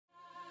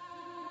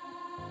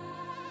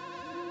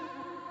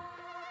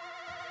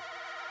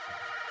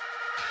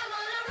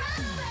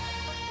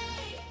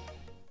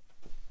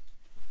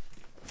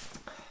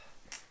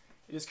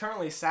It is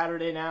currently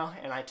Saturday now,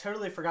 and I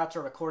totally forgot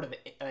to record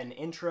an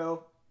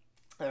intro,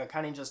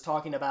 kind of just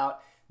talking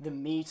about the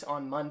meet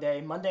on Monday.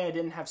 Monday I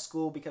didn't have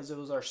school because it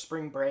was our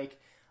spring break,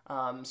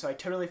 so I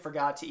totally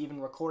forgot to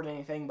even record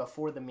anything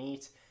before the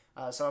meet.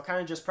 So I'll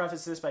kind of just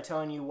preface this by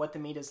telling you what the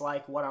meet is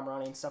like, what I'm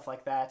running, stuff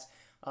like that.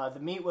 The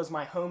meet was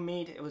my home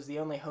meet. It was the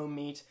only home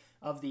meet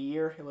of the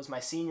year. It was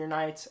my senior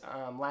night.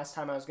 Last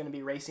time I was going to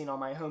be racing on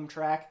my home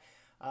track.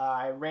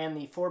 I ran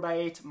the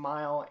 4x8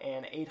 mile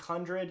and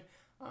 800.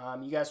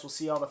 You guys will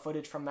see all the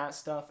footage from that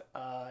stuff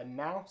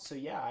now. So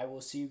yeah, I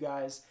will see you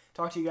guys,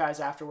 talk to you guys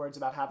afterwards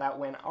about how that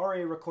went. I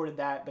already recorded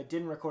that, but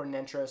didn't record an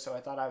intro, so I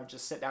thought I would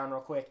just sit down real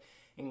quick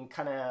and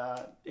kind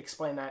of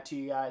explain that to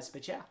you guys.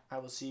 But yeah, I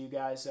will see you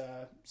guys,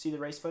 see the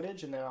race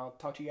footage, and then I'll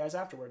talk to you guys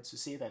afterwards. So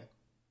see you then.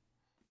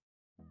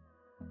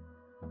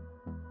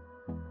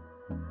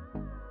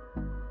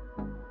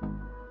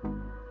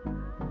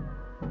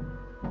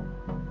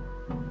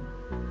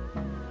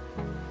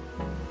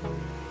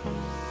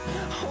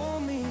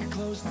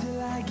 Close till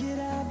I get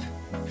up.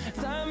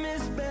 Time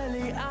is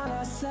barely on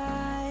our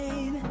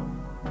side.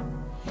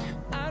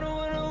 I don't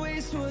wanna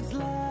waste what's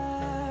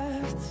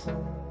left.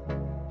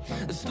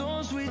 The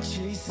storms we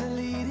chase are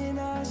leading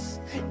us,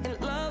 and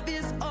love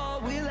is all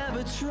we'll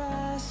ever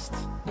trust.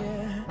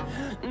 Yeah,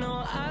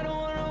 no, I don't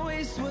wanna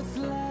waste what's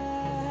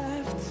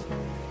left.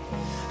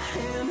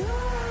 And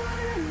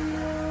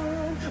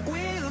on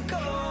we'll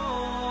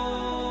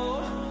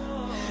go,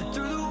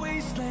 through the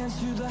wastelands,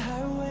 through the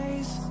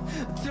highways,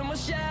 till my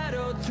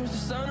shadow turns to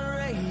sun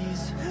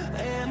rays.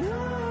 And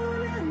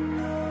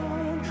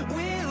on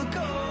we'll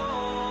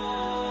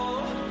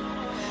go,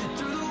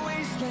 through the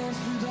wastelands,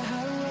 through the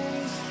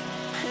highways,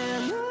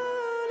 and on we'll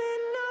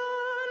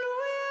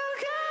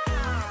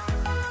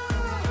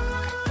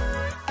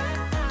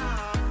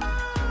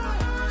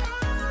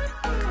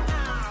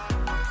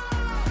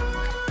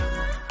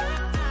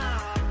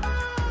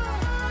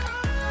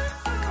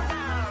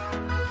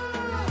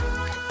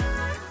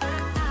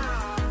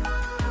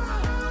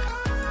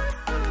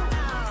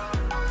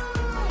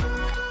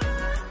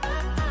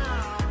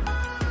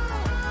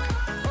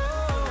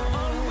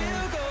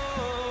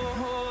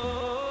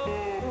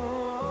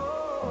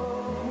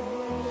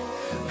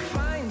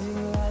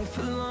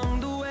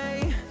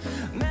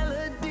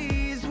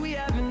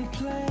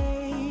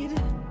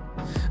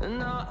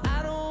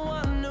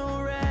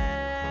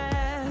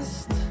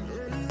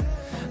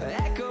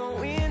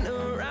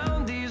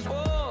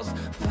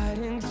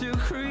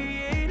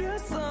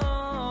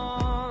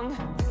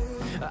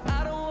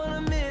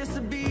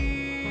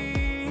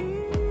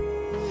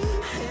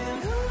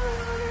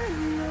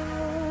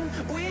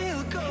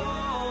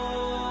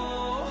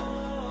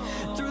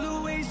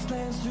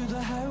through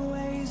the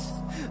highways,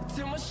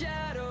 till my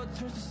shadow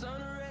turns to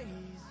sun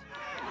rays.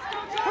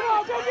 Come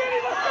on, go get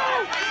it, let's go!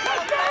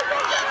 Let's go,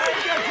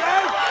 let's go!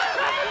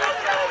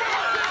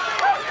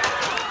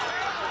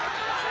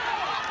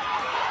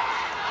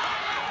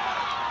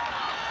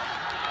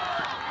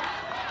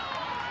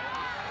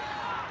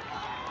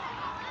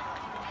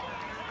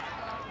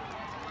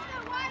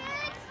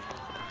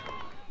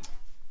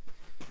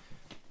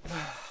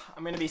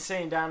 I'm going to be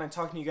sitting down and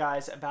talking to you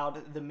guys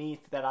about the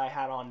meet that I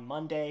had on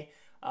Monday.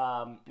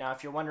 Now,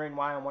 if you're wondering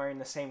why I'm wearing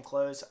the same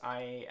clothes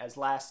as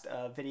last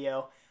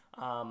video,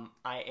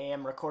 I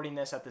am recording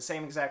this at the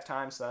same exact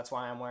time, so that's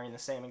why I'm wearing the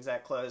same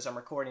exact clothes. I'm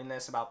recording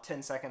this about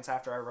 10 seconds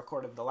after I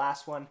recorded the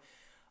last one.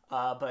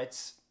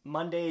 But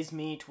Monday's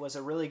meet was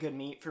a really good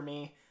meet for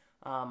me.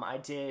 I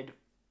did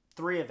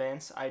 3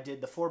 events. I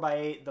did the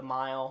 4x8, the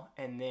mile,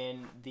 and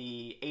then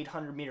the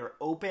 800 meter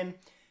open.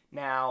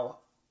 Now,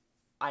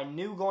 I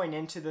knew going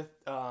into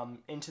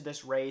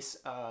this race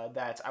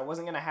that I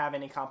wasn't going to have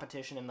any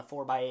competition in the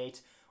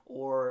 4x8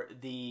 or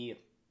the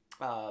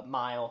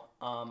mile.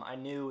 I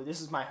knew, this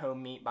is my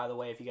home meet, by the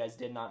way, if you guys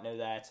did not know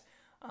that.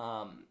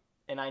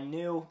 And I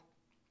knew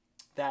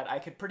that I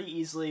could pretty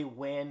easily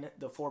win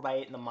the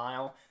 4x8 and the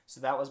mile,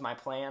 so that was my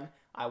plan.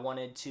 I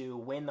wanted to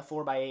win the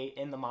 4x8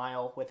 in the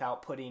mile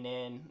without putting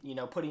in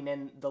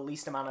the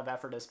least amount of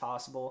effort as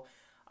possible.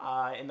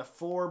 In the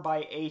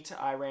 4x8,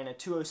 I ran a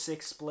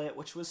 2:06 split,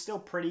 which was still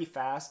pretty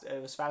fast.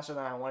 It was faster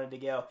than I wanted to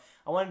go.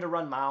 I wanted to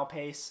run mile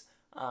pace,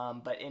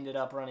 but ended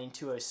up running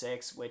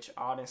 2:06, which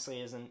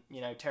honestly isn't,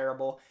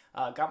 terrible.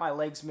 Got my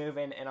legs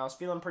moving, and I was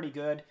feeling pretty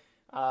good.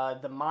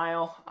 The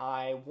mile,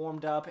 I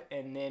warmed up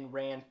and then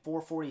ran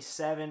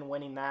 4:47,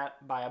 winning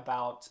that by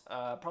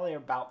probably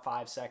about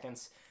 5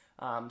 seconds.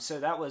 So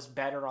that was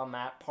better on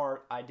that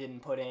part. I didn't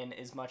put in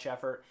as much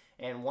effort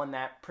and won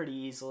that pretty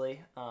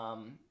easily.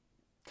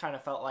 Kind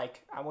of felt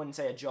like, I wouldn't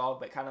say a jog,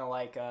 but kind of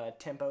like a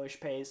tempo-ish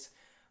pace.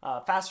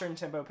 Faster than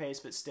tempo pace,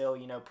 but still,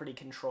 pretty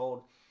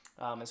controlled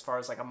as far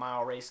as like a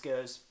mile race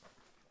goes.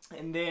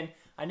 And then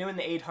I knew in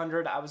the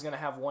 800 I was going to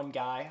have one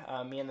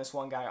guy. Me and this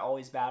one guy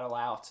always battle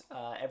out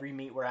every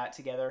meet we're at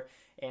together.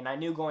 And I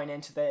knew going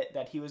into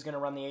that he was going to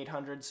run the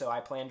 800, so I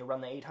planned to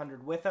run the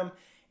 800 with him.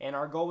 And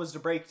our goal was to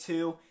break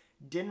 2.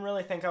 Didn't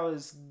really think I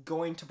was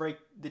going to break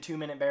the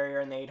 2-minute barrier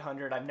in the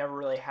 800. I've never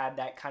really had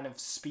that kind of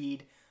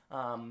speed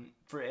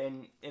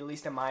At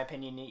least in my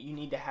opinion, you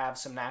need to have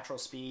some natural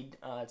speed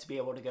to be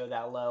able to go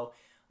that low.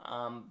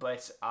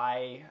 But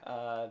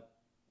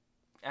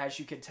as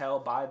you could tell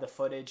by the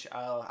footage,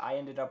 I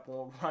ended up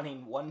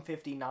running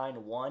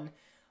 1:59.1,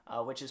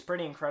 which is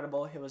pretty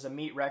incredible. It was a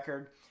meet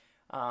record.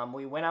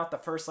 We went out the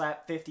first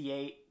lap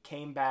 58,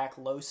 came back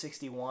low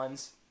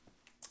 61s.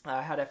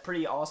 Had a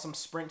pretty awesome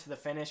sprint to the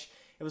finish.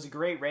 It was a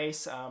great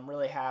race. I'm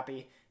really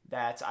happy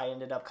that I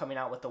ended up coming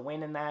out with the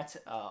win in that.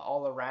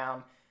 All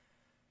around,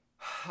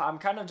 I'm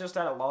kind of just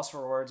at a loss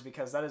for words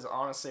because that is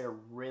honestly a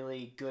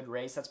really good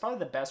race. That's probably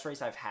the best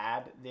race I've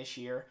had this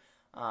year.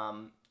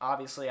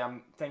 Obviously,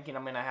 I'm thinking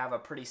I'm going to have a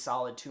pretty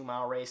solid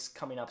 2-mile race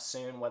coming up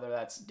soon, whether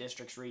that's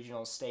districts,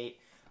 regional, state.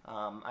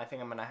 I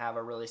think I'm going to have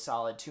a really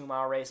solid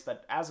 2-mile race,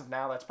 but as of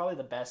now, that's probably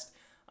the best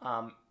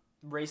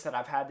race that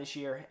I've had this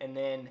year. And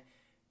then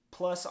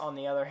plus, on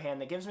the other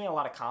hand, that gives me a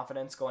lot of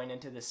confidence going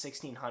into the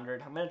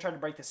 1600. I'm going to try to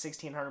break the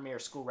 1600 meter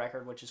school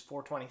record, which is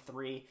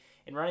 4:23,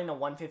 and running a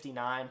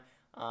 1:59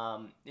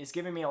 is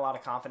giving me a lot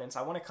of confidence.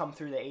 I want to come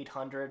through the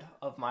 800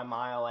 of my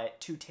mile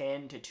at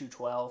 2:10 to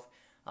 2:12,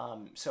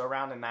 so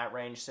around in that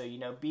range. So,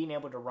 being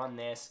able to run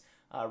this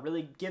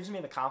really gives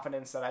me the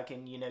confidence that I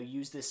can,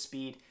 use this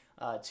speed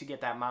to get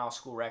that mile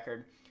school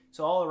record.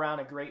 So all around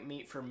a great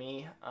meet for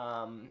me.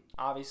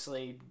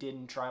 Obviously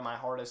didn't try my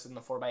hardest in the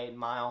 4x8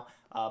 mile,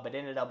 but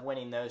ended up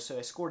winning those. So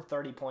I scored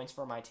 30 points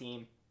for my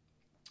team.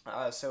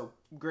 So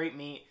great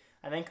meet.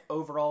 I think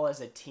overall as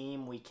a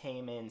team we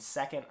came in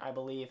second, I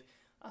believe,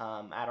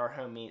 at our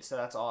home meet. So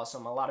that's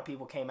awesome. A lot of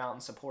people came out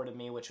and supported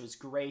me, which was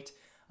great.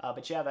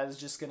 But yeah, that is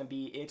just going to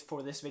be it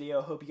for this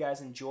video. Hope you guys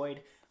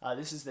enjoyed.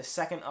 This is the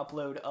second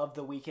upload of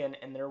the weekend,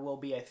 and there will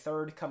be a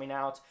third coming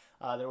out.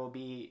 There will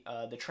be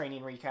the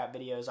training recap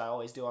videos I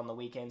always do on the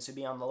weekend, so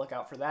be on the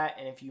lookout for that.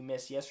 And if you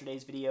missed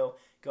yesterday's video,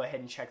 go ahead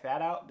and check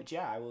that out. But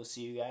yeah, I will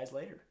see you guys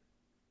later.